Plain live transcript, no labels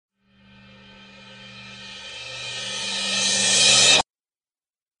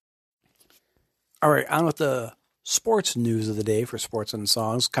All right, on with the sports news of the day for Sports and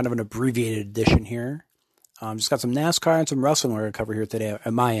Songs. Kind of an abbreviated edition here. Just got some NASCAR and some wrestling we're going to cover here today,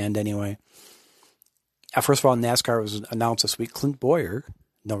 at my end anyway. First of all, NASCAR was announced this week. Clint Bowyer,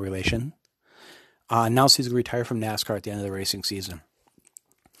 no relation, announced he's going to retire from NASCAR at the end of the racing season.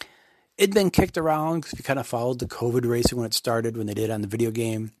 It'd been kicked around if you kind of followed the COVID racing when it started, when they did on the video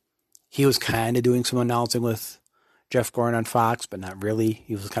game. He was kind of doing some announcing with Jeff Gordon on Fox, but not really.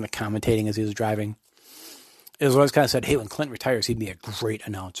 He was kind of commentating as he was driving. It was always kind of said, hey, when Clint retires, he'd be a great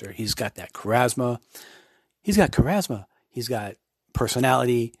announcer. He's got that charisma. He's got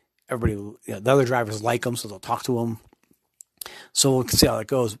personality. Everybody, the other drivers like him, so they'll talk to him. So we'll see how that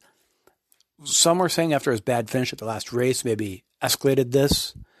goes. Some were saying after his bad finish at the last race, maybe escalated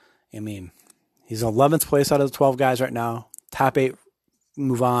this. I mean, he's 11th place out of the 12 guys right now. Top 8,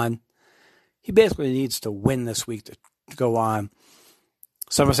 move on. He basically needs to win this week to go on.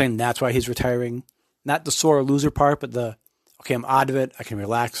 Some are saying that's why he's retiring. Not the sore loser part, but okay, I'm out of it. I can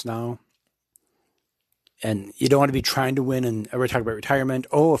relax now. And you don't want to be trying to win and ever talk about retirement.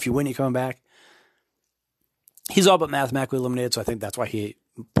 Oh, if you win, you're coming back. He's all but mathematically eliminated, so I think that's why I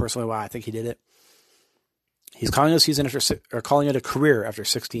think he did it. He's calling calling it a career after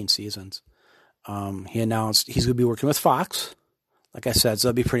 16 seasons. He announced he's going to be working with Fox, like I said, so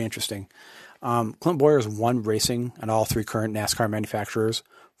that'll be pretty interesting. Clint Bowyer has won racing on all 3 current NASCAR manufacturers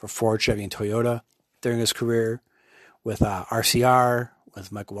for Ford, Chevy, and Toyota during his career, with RCR,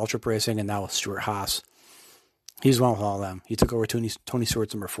 with Michael Waltrip Racing, and now with Stuart Haas. He's won with all of them. He took over Tony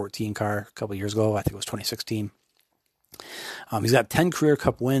Stewart's number 14 car a couple of years ago. I think it was 2016. He's got 10 career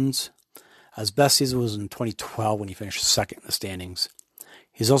Cup wins. His best season was in 2012 when he finished second in the standings.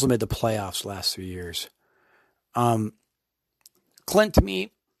 He's also made the playoffs the last 3 years. Clint, to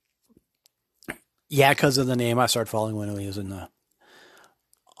me, because of the name, I started following when he was in the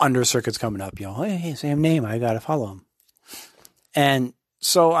under circuits coming up. Hey, same name, I got to follow him. And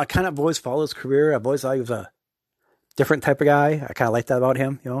so I kind of always followed his career. I've always thought he was a different type of guy. I kind of like that about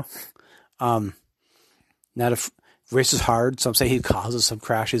him, Not if races hard. Some say he causes some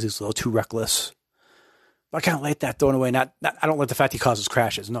crashes. He's a little too reckless. But I kind of like that thrown away. I don't like the fact he causes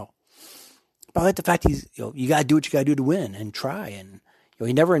crashes. No. But I like the fact he's, you got to do what you got to do to win and try. And,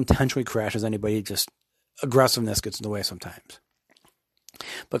 he never intentionally crashes anybody. Just aggressiveness gets in the way sometimes.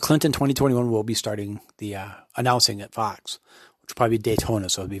 But Clinton 2021 will be starting the announcing at Fox, which will probably be Daytona.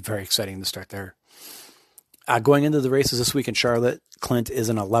 So it'll be very exciting to start there. Going into the races this week in Charlotte, Clint is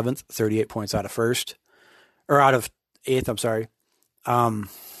in 11th, 38 points out of 8th, I'm sorry.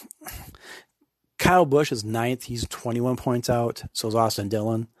 Kyle Busch is 9th. He's 21 points out. So is Austin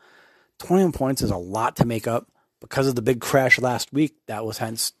Dillon. 21 points is a lot to make up. Because of the big crash last week, that was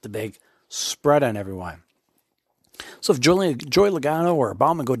hence the big spread on everyone. So if Joey Logano or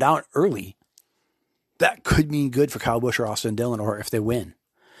Bauman go down early, that could mean good for Kyle Busch or Austin Dillon, or if they win.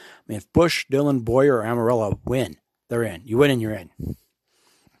 I mean, if Busch, Dillon, Bowyer, or Amarella win, they're in. You win and you're in.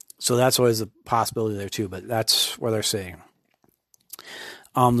 So that's always a possibility there too, but that's what they're saying.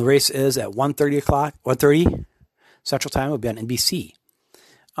 The race is at 1:30 Central Time. It'll be on NBC.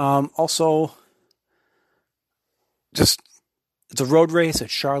 Also, it's a road race at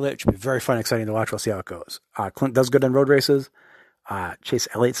Charlotte. It should be very fun and exciting to watch. We'll see how it goes. Clint does good on road races. Chase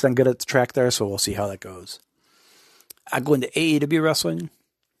Elliott's done good at the track there, so we'll see how that goes. I go into AEW Wrestling.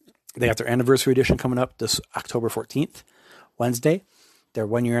 They got their anniversary edition coming up this October 14th, Wednesday, their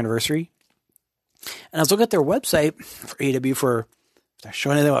 1-year anniversary. And I was looking at their website for AEW for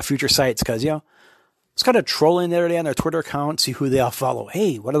showing anything about future sites because, I was kind of trolling the other day on their Twitter account, see who they all follow.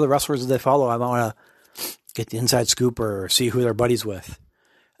 Hey, what other wrestlers do they follow? I want to get the inside scoop or see who they're buddies with.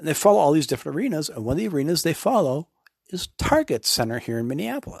 And they follow all these different arenas, and one of the arenas they follow is Target Center here in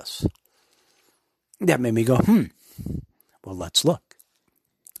Minneapolis. That made me go, well, let's look.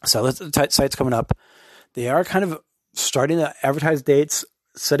 So the site's coming up. They are kind of starting to advertise dates,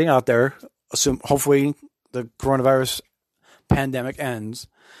 sitting out there. Hopefully the coronavirus pandemic ends.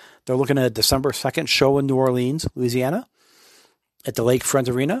 They're looking at a December 2nd show in New Orleans, Louisiana, at the Lake Friends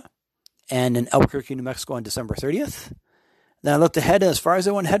Arena, and in Albuquerque, New Mexico on December 30th. Then I looked ahead, and as far as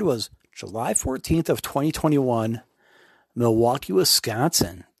I went ahead was July 14th of 2021, Milwaukee,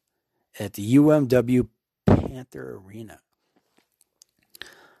 Wisconsin, at the UMW Panther Arena.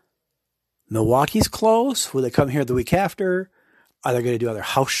 Milwaukee's close. Will they come here the week after? Are they going to do other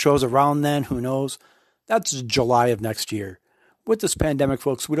house shows around then? Who knows? That's July of next year. With this pandemic,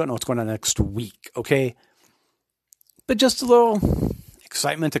 folks, we don't know what's going on next week, okay? But just a little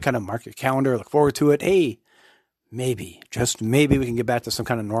excitement to kind of mark your calendar, look forward to it. Hey, maybe, just maybe we can get back to some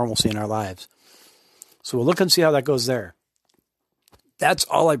kind of normalcy in our lives. So we'll look and see how that goes there. that's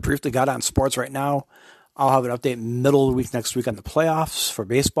all I briefly got on sports right now. I'll have an update middle of the week next week on the playoffs for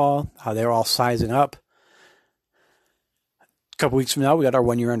baseball, how they're all sizing up. A couple weeks from now, we got our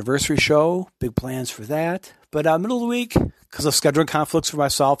 1 year anniversary show. Big plans for that. But middle of the week, because of scheduling conflicts for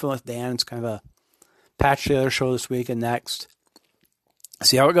myself and with Dan, it's kind of a patch together show this week and next.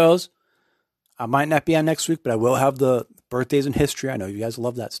 See how it goes. I might not be on next week, but I will have the birthdays in history. I know you guys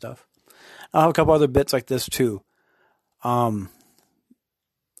love that stuff. I'll have a couple other bits like this too. I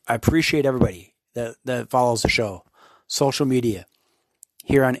appreciate everybody that follows the show. Social media,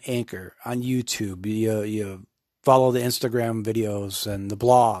 here on Anchor, on YouTube. You follow the Instagram videos and the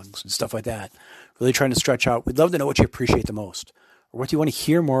blogs and stuff like that. Really trying to stretch out. We'd love to know what you appreciate the most, or what do you want to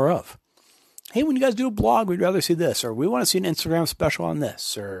hear more of. Hey, when you guys do a blog, we'd rather see this, or we want to see an Instagram special on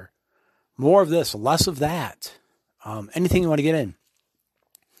this, or more of this, less of that. Anything you want to get in.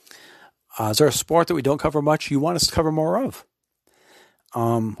 Is there a sport that we don't cover much you want us to cover more of?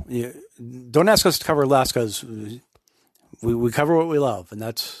 Don't ask us to cover less, because we cover what we love, and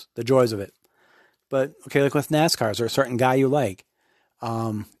that's the joys of it. But, okay, like with NASCAR, is there a certain guy you like?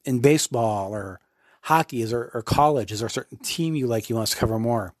 In baseball or hockey or college, is there a certain team you like you want us to cover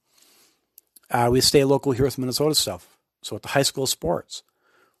more? We stay local here with Minnesota stuff. So with the high school sports,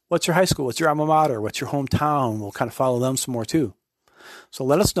 what's your high school? What's your alma mater? What's your hometown? We'll kind of follow them some more too. So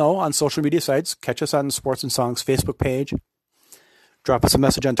let us know on social media sites. Catch us on the Sports and Songs Facebook page. Drop us a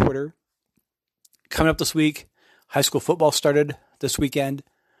message on Twitter. Coming up this week, high school football started this weekend.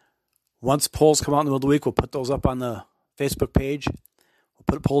 Once polls come out in the middle of the week, we'll put those up on the Facebook page. We'll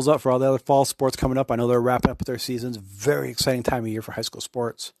put polls up for all the other fall sports coming up. I know they're wrapping up with their seasons. Very exciting time of year for high school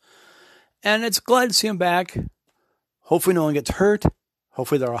sports. And it's glad to see them back. Hopefully no one gets hurt.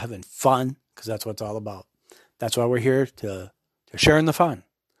 Hopefully they're all having fun, because that's what it's all about. That's why we're here, to share in the fun.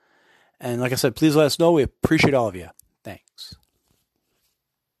 And like I said, please let us know. We appreciate all of you. Thanks.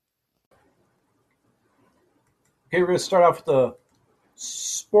 Okay, we're going to start off with the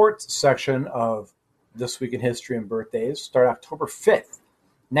sports section of This Week in History and Birthdays. Start October 5th,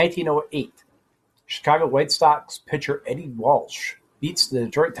 1908. Chicago White Sox pitcher Eddie Walsh beats the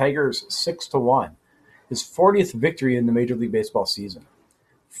Detroit Tigers 6-1. His 40th victory in the Major League Baseball season.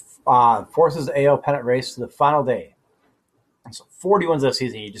 Forces the AL pennant race to the final day. And so 40 wins this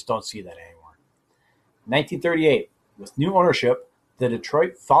season, you just don't see that anymore. 1938, with new ownership, the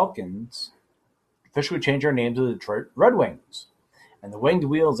Detroit Falcons officially changed their name to the Detroit Red Wings. And the winged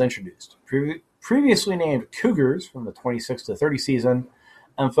wheel is introduced. Previously named Cougars from the 26 to 30 season,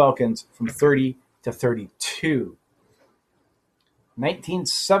 and Falcons from 30 to 32.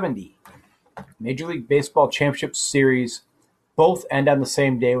 1970, Major League Baseball Championship Series both end on the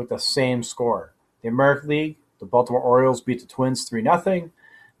same day with the same score. The American League, the Baltimore Orioles beat the Twins 3-0.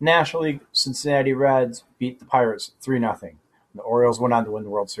 National League, Cincinnati Reds beat the Pirates 3-0. The Orioles went on to win the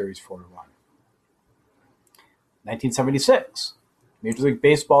World Series 4-1. 1976, Major League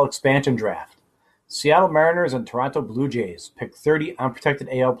Baseball expansion draft. Seattle Mariners and Toronto Blue Jays picked 30 unprotected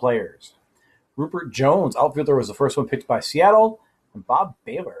AL players. Rupert Jones, outfielder, was the first one picked by Seattle, and Bob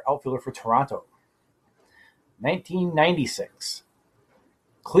Baylor, outfielder for Toronto. 1996,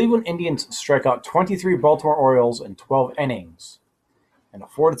 Cleveland Indians strike out 23 Baltimore Orioles in 12 innings, and a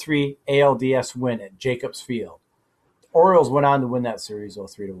 4-3 ALDS win at Jacobs Field. The Orioles went on to win that series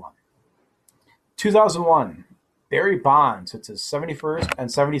 3-1. 2001, Barry Bonds hits his 71st and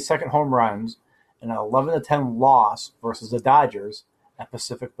 72nd home runs in an 11-10 loss versus the Dodgers at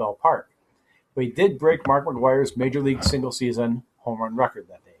Pacific Bell Park. But he did break Mark McGwire's Major League single-season home run record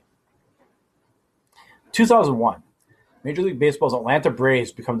that day. 2001, Major League Baseball's Atlanta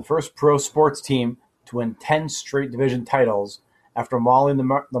Braves become the first pro sports team to win 10 straight division titles after mauling the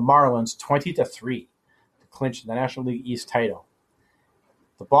Marlins 20-3 to clinch the National League East title.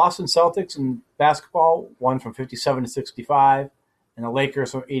 The Boston Celtics in basketball won from 57 to 65, and the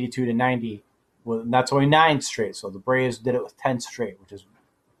Lakers from 82 to 90. Well, that's only 9 straight, so the Braves did it with 10 straight, which is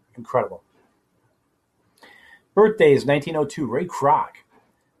incredible. Birthdays, 1902, Ray Kroc,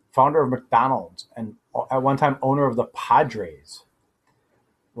 founder of McDonald's and at one time owner of the Padres,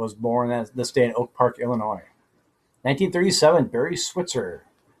 was born this day in Oak Park, Illinois. 1937, Barry Switzer,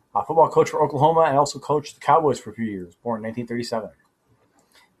 a football coach for Oklahoma and also coached the Cowboys for a few years, born in 1937.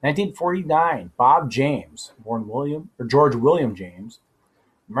 1949, Bob James, born George William James,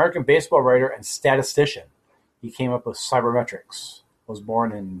 American baseball writer and statistician. He came up with sabermetrics, was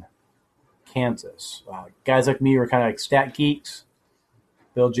born in Kansas. Guys like me were kind of like stat geeks.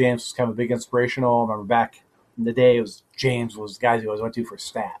 Bill James was kind of a big inspirational. I remember back in the day, James was the guys he always went to for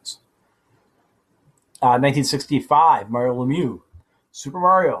stats. 1965, Mario Lemieux, Super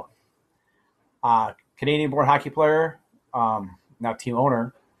Mario, Canadian-born hockey player. now team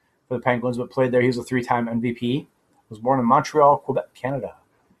owner for the Penguins, but played there. He was a 3-time MVP. Was born in Montreal, Quebec, Canada.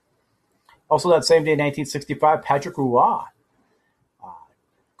 Also that same day, 1965, Patrick Roy,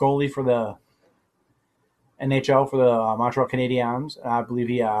 goalie for the NHL for the Montreal Canadiens. I believe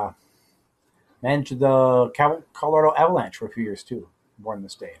he managed the Colorado Avalanche for a few years too. Born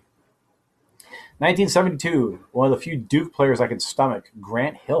this day. 1972, one of the few Duke players I could stomach,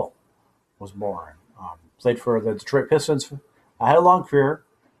 Grant Hill, was born. Played for the Detroit Pistons. Had a long career.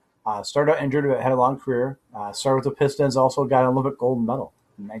 Started out injured, but had a long career. Started with the Pistons, also got an Olympic gold medal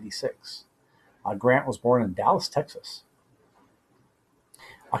in 96. Grant was born in Dallas, Texas.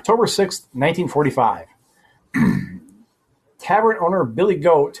 October 6th, 1945. Tavern owner Billy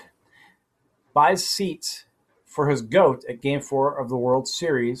Goat buys seats for his goat at Game 4 of the World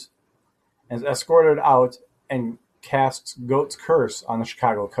Series and is escorted out and casts Goat's curse on the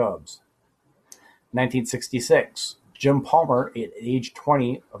Chicago Cubs. 1966. Jim Palmer, at age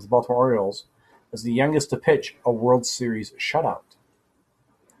 20 of the Baltimore Orioles, is the youngest to pitch a World Series shutout.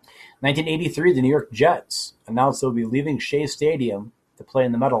 1983, the New York Jets announced they'll be leaving Shea Stadium to play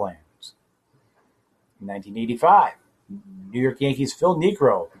in the Meadowlands. 1985, New York Yankees' Phil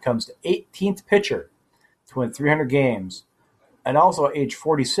Niekro becomes the 18th pitcher to win 300 games, and also at age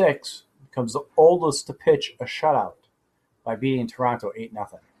 46 becomes the oldest to pitch a shutout by beating Toronto 8-0.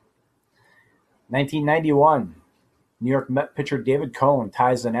 1991, New York Met pitcher David Cone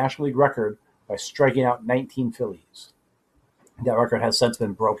ties the National League record by striking out 19 Phillies. That record has since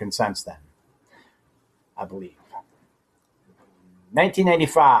been broken since then, I believe.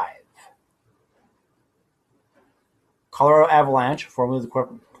 1995, Colorado Avalanche, formerly the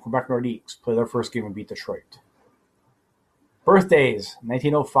Quebec Nordiques, play their first game and beat Detroit. Birthdays,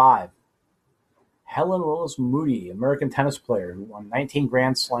 1905. Helen Willis Moody, American tennis player who won 19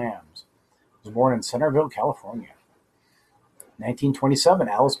 Grand Slams, was born in Centerville, California. 1927,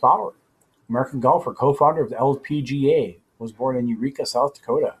 Alice Bauer, American golfer, co-founder of the LPGA, was born in Eureka, South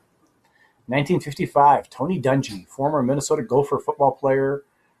Dakota. 1955, Tony Dungy, former Minnesota Gopher football player,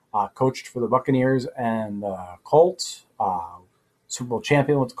 coached for the Buccaneers and Colts, Super Bowl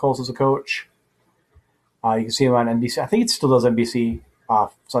champion with the Colts as a coach. You can see him on NBC. I think it still does NBC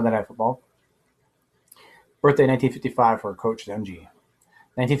Sunday Night Football. Birthday 1955 for Coach Dungy.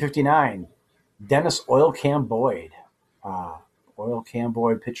 1959, Dennis Oil Can Boyd. Oil Can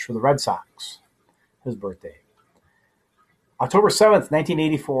Boyd pitched for the Red Sox. His birthday. October 7th,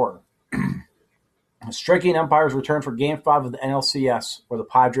 1984. Striking umpires return for Game 5 of the NLCS, where the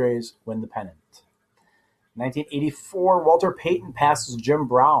Padres win the pennant. 1984, Walter Payton passes Jim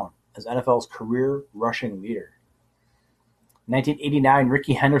Brown as NFL's career rushing leader. 1989,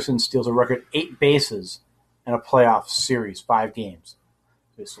 Rickey Henderson steals a record 8 bases in a playoff series, 5 games.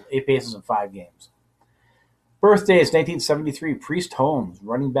 So he stole 8 bases in 5 games. Birthdays, 1973, Priest Holmes,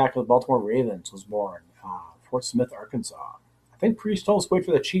 running back of the Baltimore Ravens, was born. Fort Smith, Arkansas. I think Priest Holmes played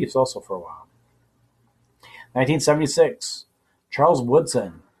for the Chiefs also for a while. 1976, Charles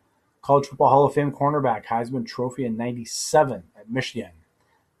Woodson, College Football Hall of Fame cornerback, Heisman Trophy in 97 at Michigan.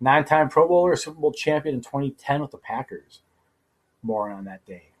 9-time Pro Bowler, Super Bowl champion in 2010 with the Packers. Born on that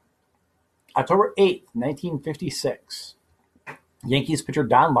day. October 8th, 1956, Yankees pitcher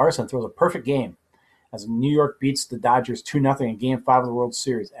Don Larson throws a perfect game as New York beats the Dodgers 2-0 in Game 5 of the World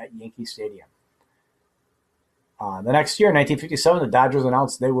Series at Yankee Stadium. The next year, 1957, the Dodgers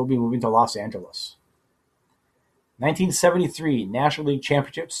announced they will be moving to Los Angeles. 1973, National League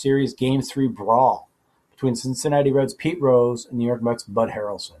Championship Series Game 3 brawl between Cincinnati Reds' Pete Rose and New York Mets' Bud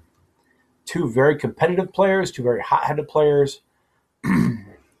Harrelson. 2 very competitive players, 2 very hot-headed players.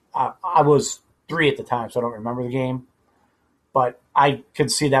 I was 3 at the time, so I don't remember the game. But I could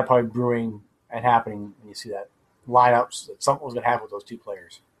see that probably brewing and happening when you see that lineups, that something was going to happen with those 2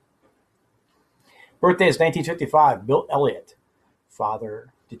 players. Birthday is 1955, Bill Elliott,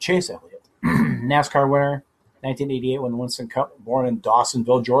 father to Chase Elliott. NASCAR winner, 1988 won the Winston Cup, born in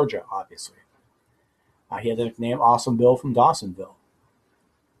Dawsonville, Georgia, obviously. He had the nickname Awesome Bill from Dawsonville.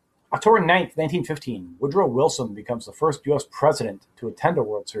 October 9th, 1915, Woodrow Wilson becomes the first U.S. president to attend a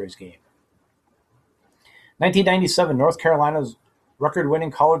World Series game. 1997, North Carolina's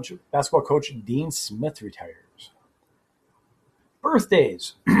record-winning college basketball coach Dean Smith retires.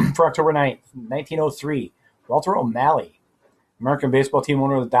 Birthdays for October 9th, 1903, Walter O'Malley, American baseball team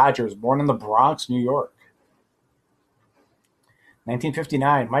owner of the Dodgers, born in the Bronx, New York.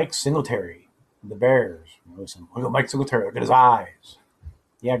 1959, Mike Singletary, the Bears. Listen, look at Mike Singletary, look at his eyes.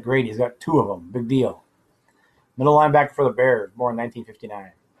 Yeah, great, he's got 2 of them, big deal. Middle linebacker for the Bears, born in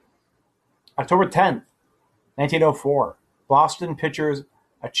 1959. October 10th, 1904, Boston pitchers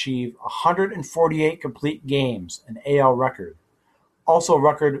achieve 148 complete games, an AL record, Also a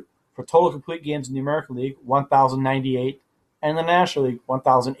record for total complete games in the American League, 1,098, and in the National League,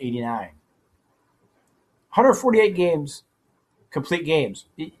 1,089. 148 games, complete games.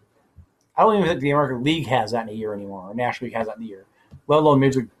 I don't even think the American League has that in a year anymore, or National League has that in a year, let alone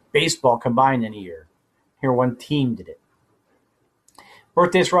Major League Baseball combined in a year. Here, one team did it.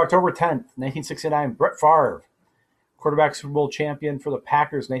 Birthdays for October 10th, 1969, Brett Favre, quarterback Super Bowl champion for the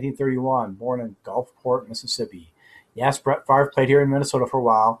Packers, 1931, born in Gulfport, Mississippi. Yes, Brett Favre played here in Minnesota for a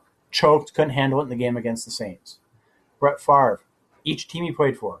while, choked, couldn't handle it in the game against the Saints. Brett Favre, each team he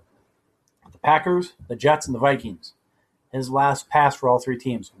played for, the Packers, the Jets, and the Vikings. His last pass for all three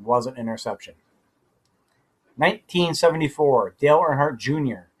teams was an interception. 1974, Dale Earnhardt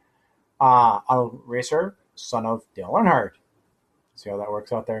Jr., auto racer, son of Dale Earnhardt. See how that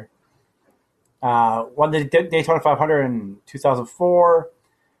works out there? Won the Daytona 500 in 2004,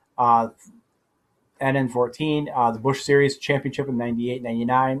 and in 14. The Busch Series Championship in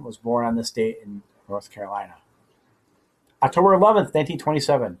 98-99 was born on this date in North Carolina. October 11th,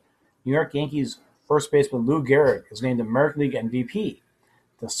 1927, New York Yankees first baseman Lou Gehrig is named American League MVP.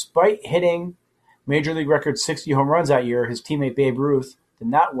 Despite hitting Major League record 60 home runs that year, his teammate Babe Ruth did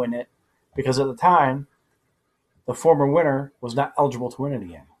not win it because at the time, the former winner was not eligible to win it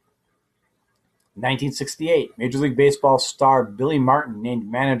again. 1968, Major League Baseball star Billy Martin named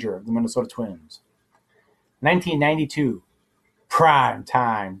manager of the Minnesota Twins. 1992, prime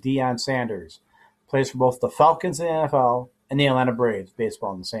time, Deion Sanders plays for both the Falcons in the NFL and the Atlanta Braves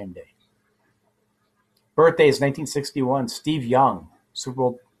baseball on the same day. Birthdays, 1961, Steve Young, Super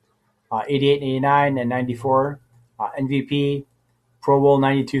Bowl 88, 89, and 94, MVP, Pro Bowl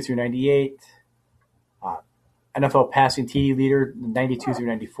 92 through 98, NFL passing TD leader 92 through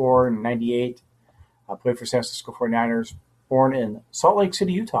 94 and 98, played for San Francisco 49ers, born in Salt Lake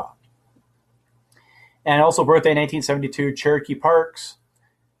City, Utah. And also birthday 1972, Cherokee Parks,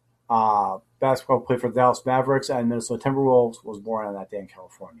 basketball played for the Dallas Mavericks and Minnesota Timberwolves, was born on that day in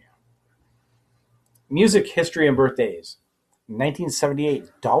California. Music, history, and birthdays. In 1978,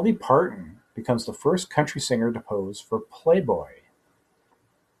 Dolly Parton becomes the first country singer to pose for Playboy.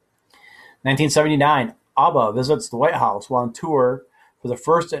 1979, ABBA visits the White House while on tour for the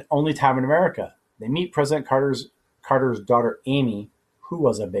first and only time in America. They meet President Carter's daughter, Amy, who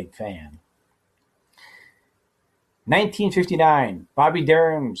was a big fan. 1959, Bobby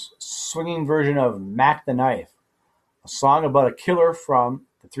Darin's swinging version of Mac the Knife, a song about a killer from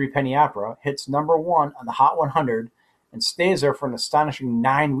the Three Penny Opera, hits number 1 on the Hot 100 and stays there for an astonishing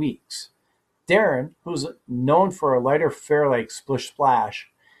 9 weeks. Darin, who's known for a lighter fare like Splish Splash,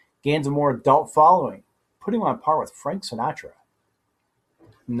 gains a more adult following, putting him on par with Frank Sinatra.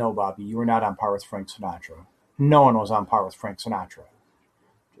 No, Bobby, you were not on par with Frank Sinatra. No one was on par with Frank Sinatra.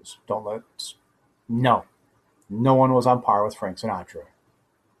 Just don't let... No. No one was on par with Frank Sinatra.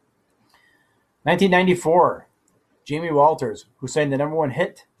 1994, Jamie Walters, who sang the number 1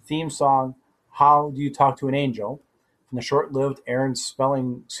 hit theme song, How Do You Talk to an Angel, from the short-lived Aaron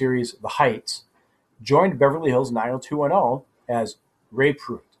Spelling series The Heights, joined Beverly Hills 90210 as Ray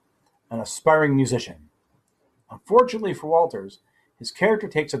Pruitt, an aspiring musician. Unfortunately for Walters, his character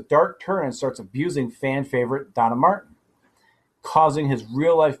takes a dark turn and starts abusing fan favorite Donna Martin, causing his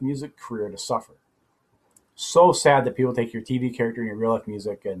real-life music career to suffer. So sad that people take your TV character and your real-life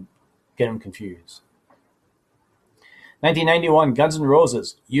music and get them confused. 1991, Guns N'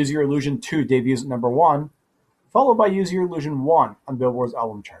 Roses, Use Your Illusion 2 debuts at number 1, followed by Use Your Illusion 1 on Billboard's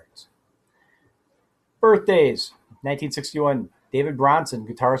album charts. Birthdays, 1961, David Bronson,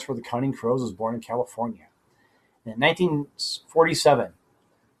 guitarist for the Counting Crows, was born in California. In 1947,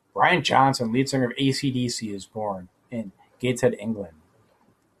 Brian Johnson, lead singer of AC/DC, is born in Gateshead, England.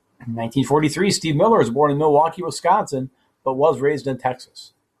 In 1943, Steve Miller was born in Milwaukee, Wisconsin, but was raised in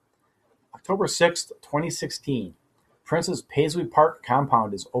Texas. October 6th, 2016, Prince's Paisley Park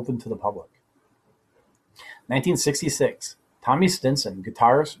compound is open to the public. 1966, Tommy Stinson,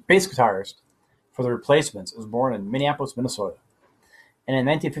 bass guitarist for The Replacements, was born in Minneapolis, Minnesota. And in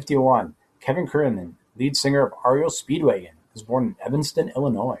 1951, Kevin Kernan, lead singer of REO Speedwagon, was born in Evanston,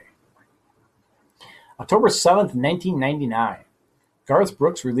 Illinois. October 7th, 1999, Garth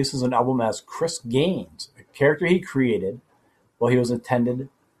Brooks releases an album as Chris Gaines, a character he created while he was intended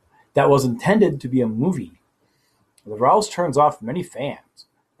to be a movie. The rouse turns off many fans,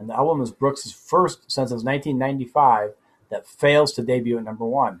 and the album is Brooks' first since his 1995 that fails to debut at number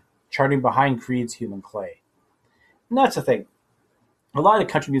 1, charting behind Creed's Human Clay. And that's the thing. A lot of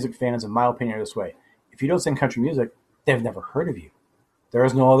country music fans, in my opinion, are this way. If you don't sing country music, they've never heard of you. There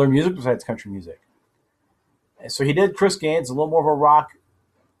is no other music besides country music. And so he did Chris Gaines, a little more of a rock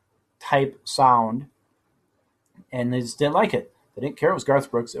type sound, and they just didn't like it. They didn't care it was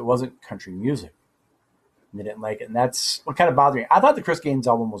Garth Brooks. It wasn't country music. And they didn't like it. And that's what kind of bothered me. I thought the Chris Gaines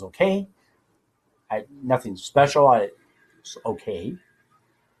album was okay. Nothing special. It's okay.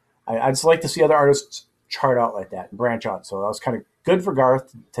 I just like to see other artists chart out like that and branch out. So that was kind of good for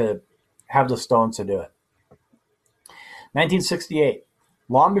Garth to have the Stones to do it. 1968.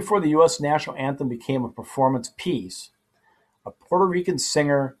 Long before the U.S. national anthem became a performance piece, a Puerto Rican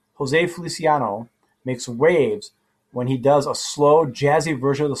singer, Jose Feliciano, makes waves when he does a slow, jazzy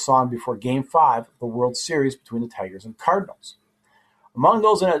version of the song before Game 5 of the World Series between the Tigers and Cardinals. Among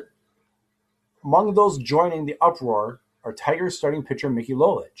those joining the uproar are Tigers starting pitcher Mickey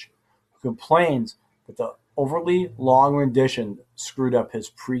Lolich, who complains that the overly long rendition screwed up his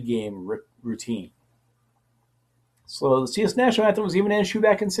pregame routine. So the CS National Anthem was even an issue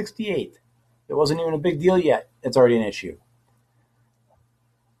back in '68. It wasn't even a big deal yet. It's already an issue.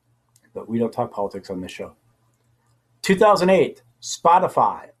 But we don't talk politics on this show. 2008,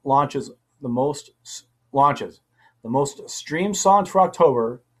 Spotify launches the most streamed song for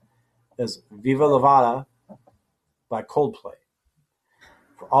October is Viva La Vida by Coldplay.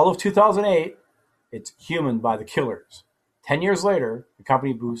 For all of 2008, it's Human by The Killers. 10 years later, the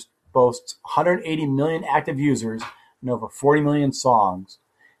company boasts 180 million active users and over 40 million songs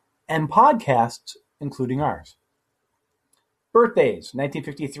and podcasts, including ours. Birthdays.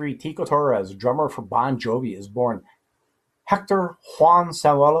 1953, Tico Torres, drummer for Bon Jovi, is born. Hector Juan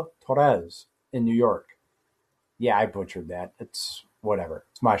Samuel Torres in New York. Yeah, I butchered that. It's whatever.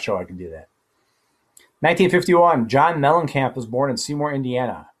 It's my show. I can do that. 1951, John Mellencamp is born in Seymour,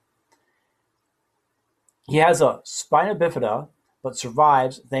 Indiana. He has a spina bifida, but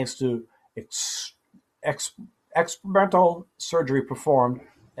survives thanks to experimental surgery performed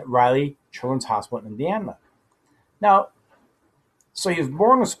at Riley Children's Hospital in Indiana. Now, so he was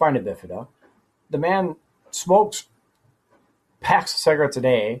born with spina bifida. The man smokes packs of cigarettes a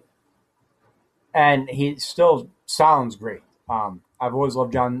day, and he still sounds great. I've always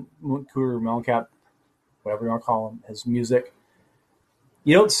loved John Cougar Mellencamp, whatever you want to call him, his music.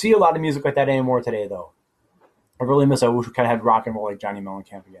 You don't see a lot of music like that anymore today, though. I really miss it. I wish we kind of had rock and roll like Johnny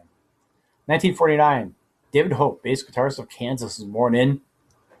Mellencamp again. 1949, David Hope, bass guitarist of Kansas, is born in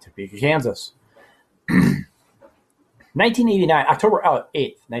Topeka, Kansas. 1989, October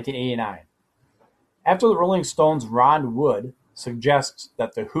 8th, 1989. After the Rolling Stones' Ron Wood suggests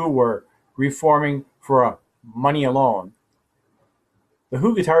that The Who were reforming for a money alone, The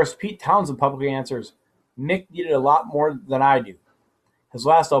Who guitarist Pete Townshend publicly answers, "Mick needed a lot more than I do. His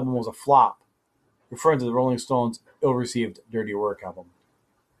last album was a flop," referring to the Rolling Stones' ill-received Dirty Work album.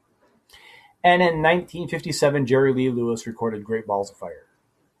 And in 1957, Jerry Lee Lewis recorded Great Balls of Fire.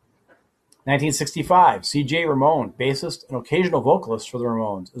 1965, C.J. Ramone, bassist and occasional vocalist for the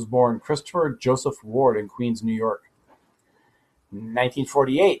Ramones, is born Christopher Joseph Ward in Queens, New York.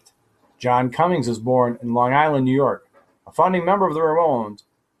 1948, John Cummings is born in Long Island, New York. A founding member of the Ramones,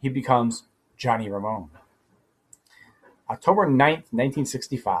 he becomes Johnny Ramone. October 9th,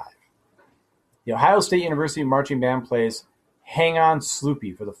 1965, the Ohio State University Marching Band plays Hang On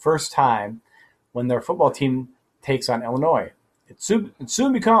Sloopy for the first time when their football team takes on Illinois. It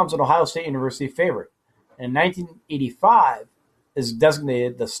soon becomes an Ohio State University favorite, and in 1985 is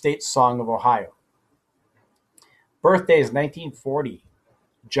designated the State Song of Ohio. Birthdays, 1940.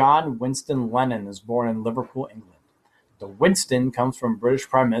 John Winston Lennon is born in Liverpool, England. The Winston comes from British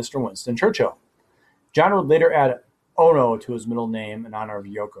Prime Minister Winston Churchill. John would later add Ono to his middle name in honor of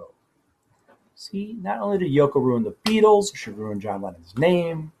Yoko. See, not only did Yoko ruin the Beatles, she ruined John Lennon's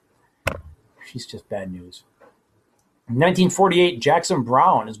name. She's just bad news. In 1948, Jackson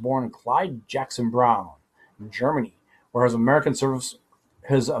Browne is born in Clyde Jackson Browne in Germany, where his American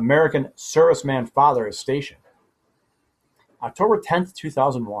serviceman father is stationed. October 10th,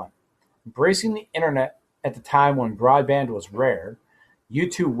 2001. Embracing the internet at the time when broadband was rare,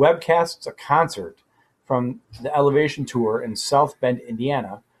 U2 webcasts a concert from the Elevation Tour in South Bend,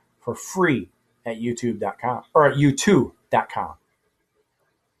 Indiana, for free at YouTube.com or at U2.com.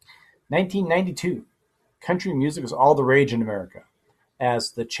 1992. Country music is all the rage in America,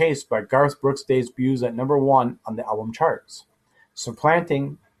 as The Chase by Garth Brooks debuts at number 1 on the album charts,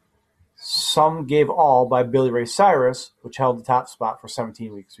 supplanting Some Gave All by Billy Ray Cyrus, which held the top spot for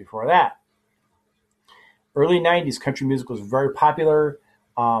 17 weeks before that. Early 90s country music was very popular.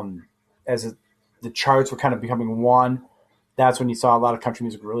 The charts were kind of becoming one. That's when you saw a lot of country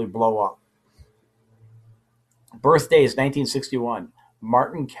music really blow up. Birthdays, 1961.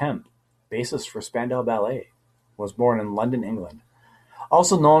 Martin Kemp, bassist for Spandau Ballet, was born in London, England.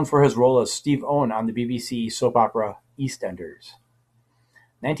 Also known for his role as Steve Owen on the BBC soap opera EastEnders.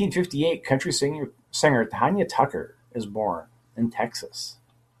 1958, country singer Tanya Tucker is born. in Texas.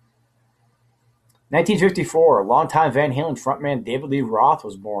 1954, longtime Van Halen frontman David Lee Roth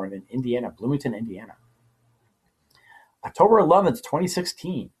was born in Bloomington, Indiana. October 11th,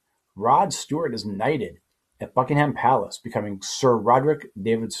 2016, Rod Stewart is knighted at Buckingham Palace, becoming Sir Roderick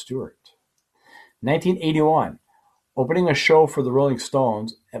David Stewart. 1981, opening a show for the Rolling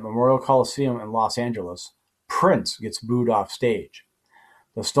Stones at Memorial Coliseum in Los Angeles, Prince gets booed off stage.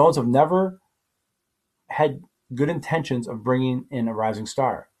 The Stones have never had good intentions of bringing in a rising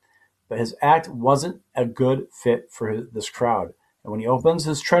star, but his act wasn't a good fit for this crowd, and when he opens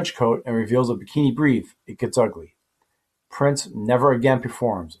his trench coat and reveals a bikini brief, it gets ugly. Prince never again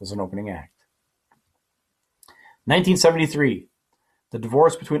performs as an opening act. 1973, the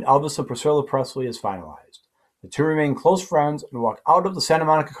divorce between Elvis and Priscilla Presley is finalized. The two remain close friends and walk out of the Santa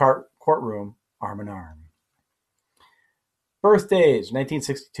Monica courtroom arm in arm. Birthdays: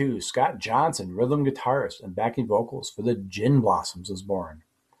 1962, Scott Johnson, rhythm guitarist and backing vocals for the Gin Blossoms, is born.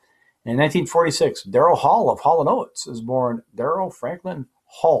 In 1946, Daryl Hall of Hall & Oates is born. Daryl Franklin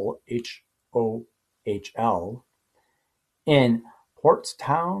Hull, H-O-H-L, in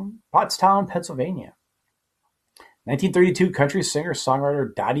Pottstown, Pennsylvania. 1932, country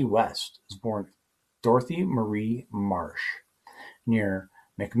singer-songwriter Dottie West is born. Dorothy Marie Marsh, near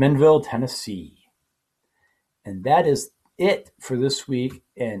McMinnville, Tennessee. And that is it for this week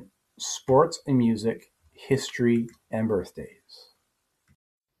in sports and music, history, and birthdays.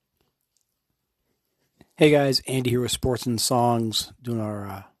 Hey guys, Andy here with Sports and Songs, doing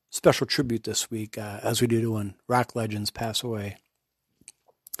our special tribute this week, as we do when rock legends pass away.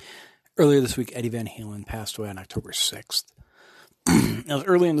 Earlier this week, Eddie Van Halen passed away on October 6th. It was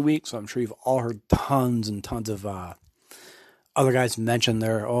early in the week, so I'm sure you've all heard tons and tons of other guys mention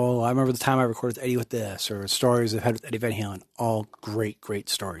their, I remember the time I recorded with Eddie with this, or stories I've had with Eddie Van Halen. All great, great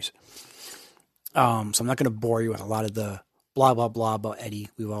stories. So I'm not going to bore you with a lot of the blah, blah, blah about Eddie.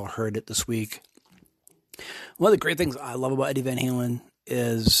 We've all heard it this week. One of the great things I love about Eddie Van Halen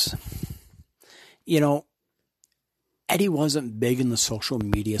is, Eddie wasn't big in the social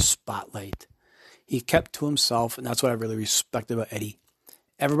media spotlight. He kept to himself, and that's what I really respected about Eddie.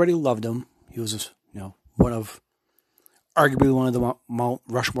 Everybody loved him. He was, arguably one of the Mount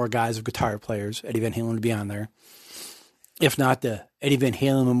Rushmore guys of guitar players. Eddie Van Halen would be on there. If not the Eddie Van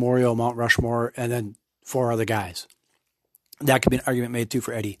Halen Memorial, Mount Rushmore, and then 4 other guys. That could be an argument made too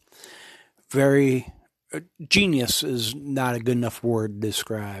for Eddie. Genius is not a good enough word to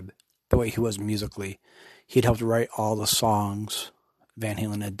describe the way he was musically. He'd helped write all the songs Van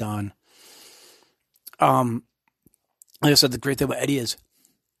Halen had done. Like I said, the great thing about Eddie is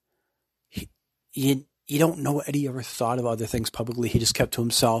you don't know Eddie ever thought of other things publicly. He just kept to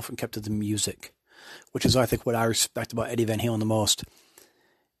himself and kept to the music, which is, I think, what I respect about Eddie Van Halen the most.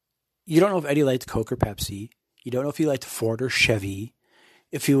 You don't know if Eddie liked Coke or Pepsi. You don't know if he liked Ford or Chevy,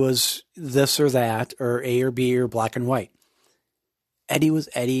 if he was this or that, or A or B, or black and white. Eddie was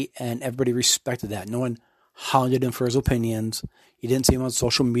Eddie, and everybody respected that. No one hounded him for his opinions. You didn't see him on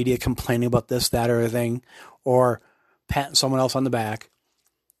social media complaining about this, that, or anything, or patting someone else on the back.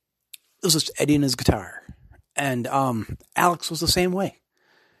 It was just Eddie and his guitar. And Alex was the same way.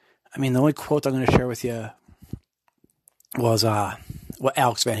 I mean, the only quote I'm going to share with you was what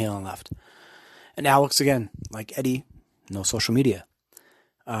Alex Van Halen left. And Alex, again, like Eddie, no social media.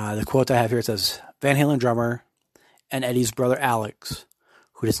 The quote I have here, it says, Van Halen drummer and Eddie's brother Alex,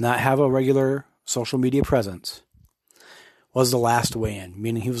 who does not have a regular social media presence, was the last weigh in,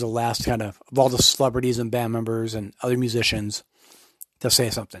 meaning he was the last of all the celebrities and band members and other musicians to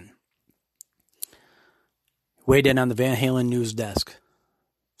say something. Weighed in on the Van Halen news desk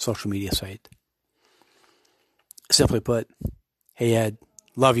social media site. Simply put, hey Ed,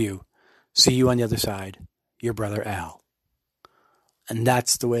 love you. See you on the other side. Your brother Al. And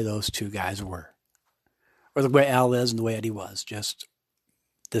that's the way those two guys were. Or the way Al is and the way Eddie was. Just,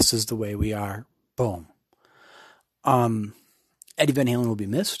 this is the way we are. Boom. Eddie Van Halen will be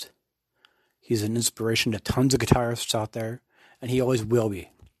missed. He's an inspiration to tons of guitarists out there. And he always will be.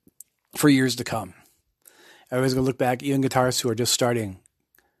 For years to come. Everybody's going to look back, even guitarists who are just starting,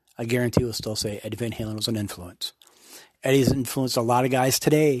 I guarantee will still say Eddie Van Halen was an influence. Eddie's influenced a lot of guys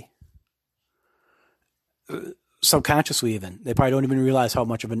today. Subconsciously even. They probably don't even realize how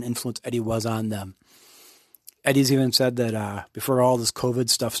much of an influence Eddie was on them. Eddie's even said that before all this COVID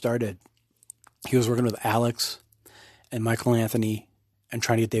stuff started, he was working with Alex and Michael Anthony and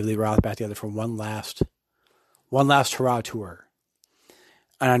trying to get David Lee Roth back together for one last hurrah tour.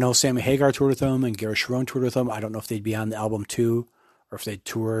 And I know Sammy Hagar toured with him and Gary Cherone toured with him. I don't know if they'd be on the album too, or if they'd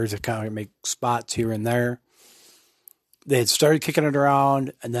tour to kind of make spots here and there. They had started kicking it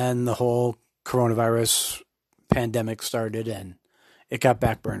around, and then the whole coronavirus pandemic started and it got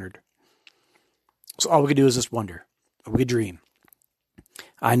backburnered. So all we could do is just wonder. We could dream.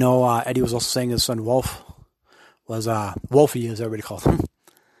 I know Eddie was also saying his son Wolf was, Wolfie as everybody calls him,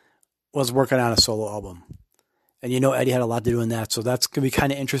 was working on a solo album. And Eddie had a lot to do in that. So that's going to be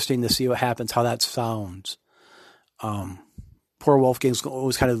kind of interesting to see what happens, how that sounds. Poor Wolfgang's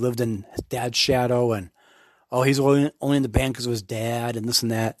always kind of lived in his dad's shadow and, he's only in the band because of his dad and this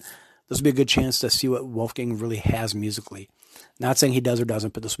and that. This will be a good chance to see what Wolfgang really has musically. Not saying he does or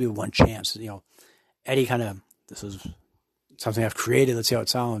doesn't, but this will be one chance. Eddie this is something I've created. Let's see how it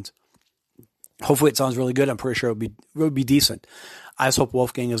sounds. Hopefully it sounds really good. I'm pretty sure it would be decent. I just hope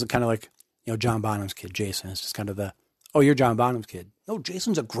Wolfgang isn't kind of like, John Bonham's kid, Jason. It's just kind of you're John Bonham's kid. No,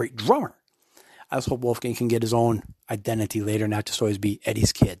 Jason's a great drummer. I just hope Wolfgang can get his own identity later, not just always be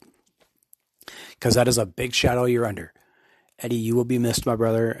Eddie's kid. Because that is a big shadow you're under. Eddie, you will be missed, my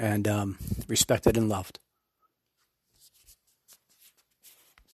brother, and respected and loved.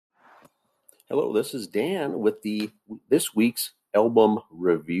 Hello, this is Dan with this week's album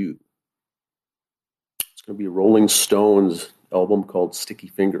review. It's going to be a Rolling Stones album called Sticky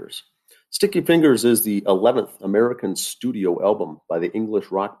Fingers. Sticky Fingers is the 11th American studio album by the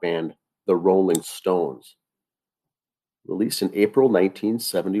English rock band The Rolling Stones, released in April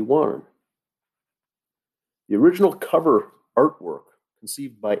 1971. The original cover artwork,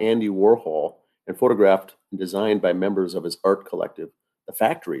 conceived by Andy Warhol and photographed and designed by members of his art collective, The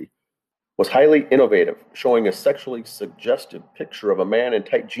Factory, was highly innovative, showing a sexually suggestive picture of a man in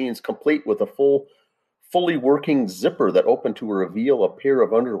tight jeans complete with a fully working zipper that opened to reveal a pair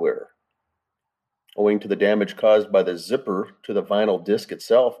of underwear. Owing to the damage caused by the zipper to the vinyl disc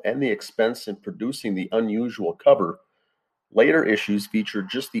itself and the expense in producing the unusual cover, later issues featured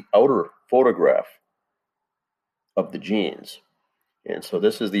just the outer photograph of the jeans. And so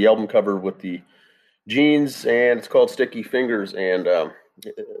this is the album cover with the jeans, and it's called Sticky Fingers. And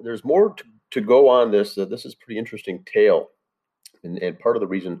there's more to go on this. This is a pretty interesting tale. And part of the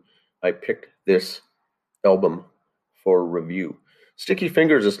reason I picked this album for review. Sticky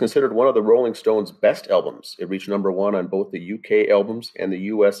Fingers is considered one of the Rolling Stones' best albums. It reached number 1 on both the UK albums and the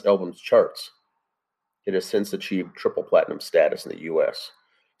US albums charts. It has since achieved triple platinum status in the US.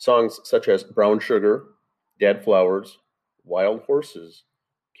 Songs such as Brown Sugar, Dead Flowers, Wild Horses,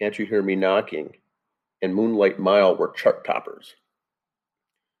 Can't You Hear Me Knocking, and Moonlight Mile were chart toppers.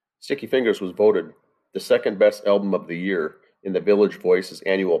 Sticky Fingers was voted the second best album of the year in the Village Voice's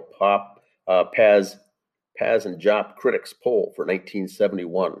annual Pop Paz and Jop Critics poll for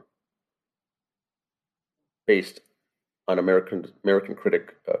 1971, based on American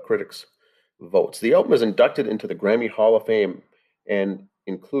critics' votes. The album is inducted into the Grammy Hall of Fame and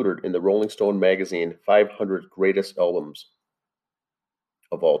included in the Rolling Stone magazine 500 Greatest Albums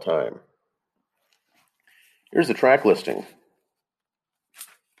of All Time. Here's the track listing.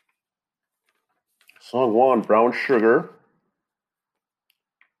 Song 1, Brown Sugar.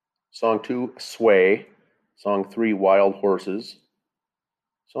 Song 2, Sway. Song 3, Wild Horses.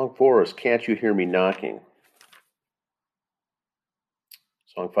 Song 4 is Can't You Hear Me Knocking.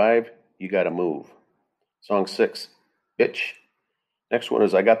 Song 5, You Gotta Move. Song 6, Bitch. Next one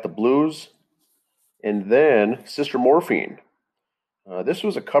is I Got the Blues. And then Sister Morphine. This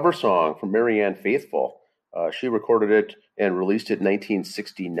was a cover song from Marianne Faithfull. She recorded it and released it in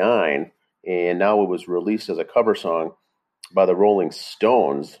 1969. And now it was released as a cover song by the Rolling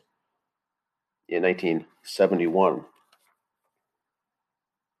Stones in 1971.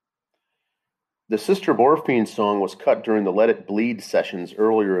 The Sister Morphine song was cut during the Let It Bleed sessions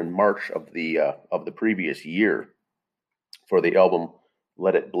earlier in March of the previous year for the album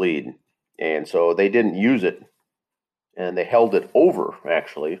Let It Bleed. And so they didn't use it, and they held it over,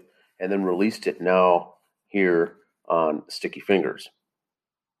 actually, and then released it now here on Sticky Fingers.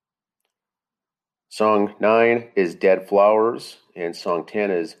 Song 9 is Dead Flowers, and song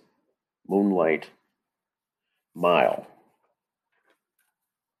 10 is Moonlight Mile.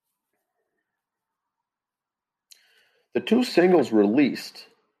 The two singles released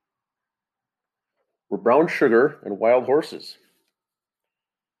were Brown Sugar and Wild Horses,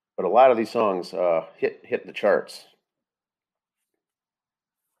 but a lot of these songs hit the charts.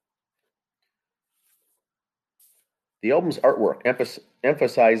 The album's artwork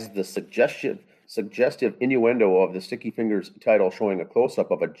emphasizes the suggestive innuendo of the Sticky Fingers title, showing a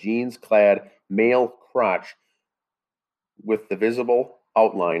close-up of a jeans-clad male crotch with the visible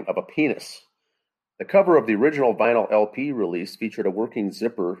outline of a penis. The cover of the original vinyl LP release featured a working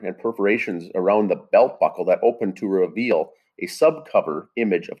zipper and perforations around the belt buckle that opened to reveal a subcover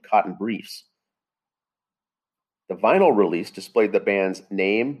image of cotton briefs. The vinyl release displayed the band's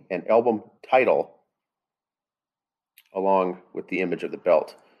name and album title along with the image of the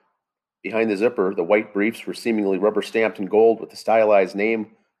belt. Behind the zipper, the white briefs were seemingly rubber stamped in gold with the stylized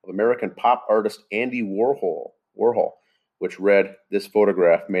name of American pop artist Andy Warhol, which read, "This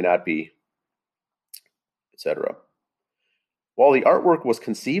photograph may not be," etc. While the artwork was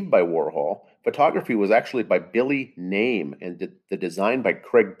conceived by Warhol, photography was actually by Billy Name and the design by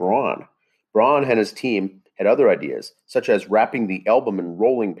Craig Braun. Braun and his team had other ideas, such as wrapping the album in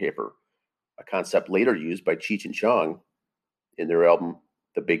rolling paper, a concept later used by Cheech and Chong in their album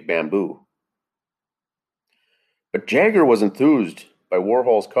The Big Bamboo. But Jagger was enthused by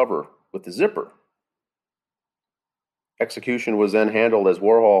Warhol's cover with the zipper. Execution was then handled as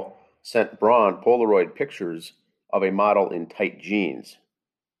Warhol sent Braun Polaroid pictures of a model in tight jeans.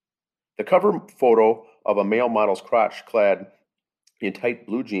 The cover photo of a male model's crotch clad in tight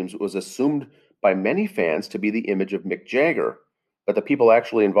blue jeans was assumed by many fans to be the image of Mick Jagger, but the people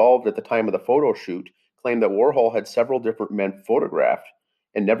actually involved at the time of the photo shoot claimed that Warhol had several different men photographed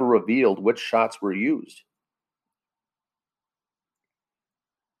and never revealed which shots were used.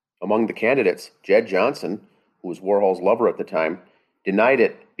 Among the candidates, Jed Johnson, who was Warhol's lover at the time, denied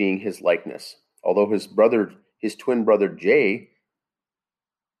it being his likeness, although his twin brother Jay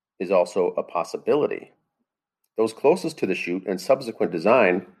is also a possibility. Those closest to the shoot and subsequent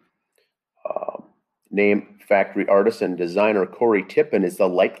design name factory artist and designer Corey Tippin is the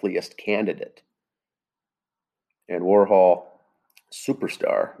likeliest candidate. And Warhol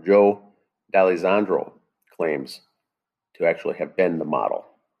superstar Joe D'Alessandro claims to actually have been the model.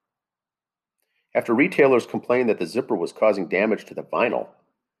 After retailers complained that the zipper was causing damage to the vinyl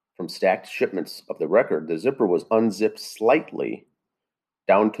from stacked shipments of the record, the zipper was unzipped slightly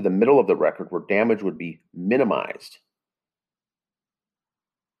down to the middle of the record where damage would be minimized.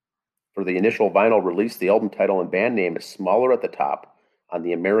 For the initial vinyl release, the album title and band name is smaller at the top on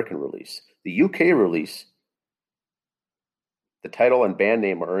the American release. The UK release, the title and band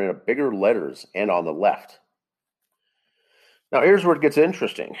name are in bigger letters and on the left. Now here's where it gets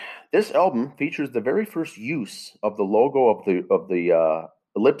interesting. This album features the very first use of the logo of the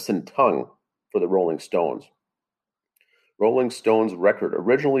lips and tongue for the Rolling Stones. Rolling Stones record,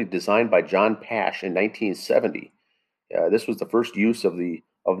 originally designed by John Pash in 1970. This was the first use of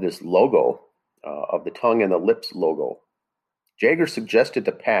this logo, of the tongue and the lips logo. Jagger suggested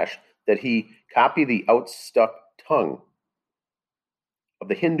to Pash that he copy the outstuck tongue of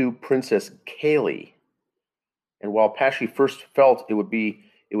the Hindu princess Kali. And while Pashi first felt it would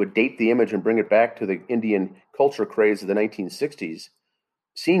date the image and bring it back to the Indian culture craze of the 1960s,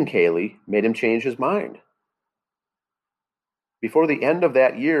 seeing Kali made him change his mind. Before the end of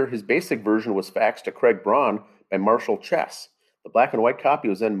that year, his basic version was faxed to Craig Braun by Marshall Chess. The black and white copy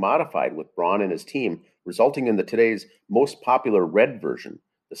was then modified with Braun and his team, resulting in today's most popular red version,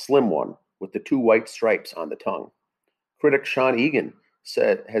 the slim one, with the two white stripes on the tongue. Critic Sean Egan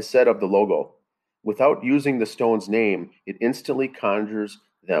has said of the logo, "Without using the Stones' name, it instantly conjures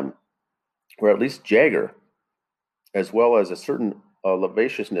them," or at least Jagger, as well as a certain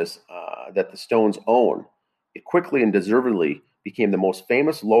lasciviousness that the Stones own. It quickly and deservedly became the most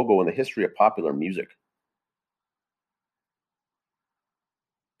famous logo in the history of popular music.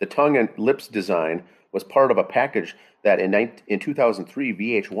 The tongue and lips design was part of a package that in 2003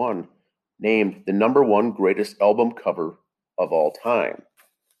 VH1 named the #1 greatest album cover of all time.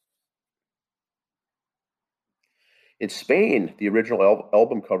 In Spain, the original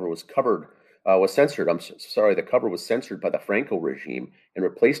album cover was censored. The cover was censored by the Franco regime and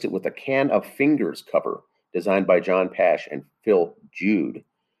replaced it with a Can of Fingers cover designed by John Pash and Phil Jude.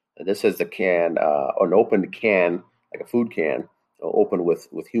 And this is the can, an opened can, like a food can, open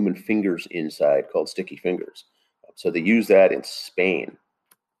with human fingers inside, called Sticky Fingers. So they use that in Spain.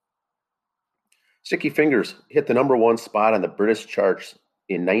 Sticky Fingers hit the #1 spot on the British charts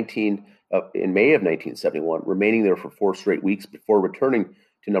in May of 1971, remaining there for 4 straight weeks before returning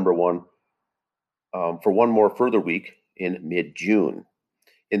to #1 for one more further week in mid-June.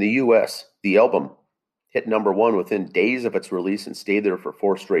 In the U.S., the album hit #1 within days of its release and stayed there for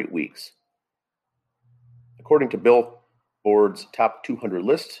 4 straight weeks. According to Billboard's Top 200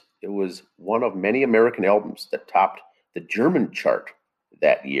 list, it was one of many American albums that topped the German chart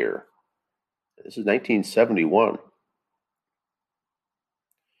that year. This is 1971.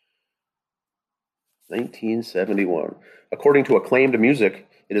 1971. According to Acclaimed Music,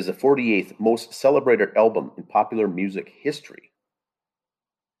 it is the 48th most celebrated album in popular music history.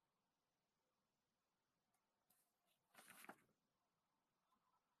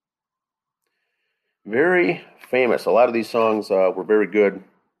 Very famous. A lot of these songs were very good.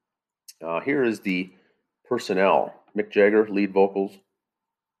 Here is the personnel. Mick Jagger, lead vocals.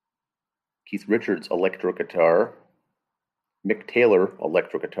 Keith Richards, electric guitar. Mick Taylor,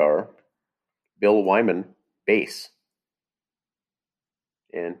 electric guitar. Bill Wyman, bass.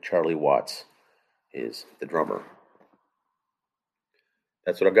 And Charlie Watts is the drummer.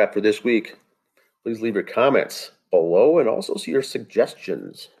 That's what I've got for this week. Please leave your comments below and also see your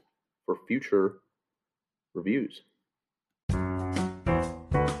suggestions for future reviews.